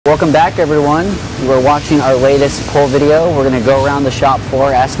Welcome back, everyone. You are watching our latest poll video. We're going to go around the shop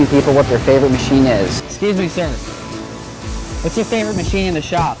floor asking people what their favorite machine is. Excuse me, sir. What's your favorite machine in the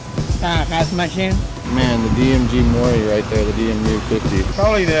shop? Master machine? Man, the DMG Mori right there, the DMG 50.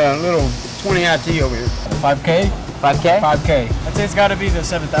 Probably the little 20 IT over here. 5K? 5K? 5K. I'd say it's got to be the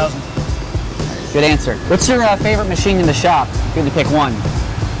 7000. Good answer. What's your favorite machine in the shop? If you had to pick one.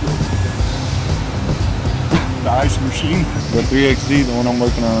 The ice machine. The 3XZ, the one I'm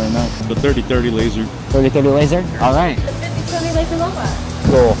working on right now. The 3030 laser. 3030 laser? All right. The 5020 laser robot.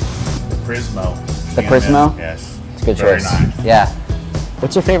 Cool. The Prismo. The Prismo? Yes. It's a good Very choice. nice. Yeah.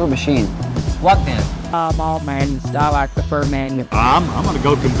 What's your favorite machine? What then? All man, I like the fur man. I'm going to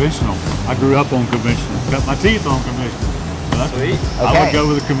go conventional. I grew up on conventional. Got my teeth on conventional. Sweet. I would go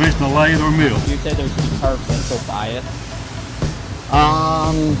with a conventional lathe or mill. You said there's departmental bias.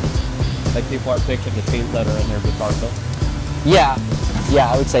 Like people are picking the teeth that are in their department. Yeah,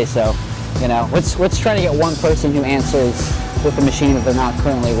 I would say so. You know, let's try to get one person who answers with the machine that they're not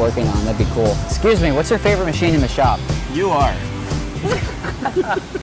currently working on. That'd be cool. Excuse me, what's your favorite machine in the shop? You are.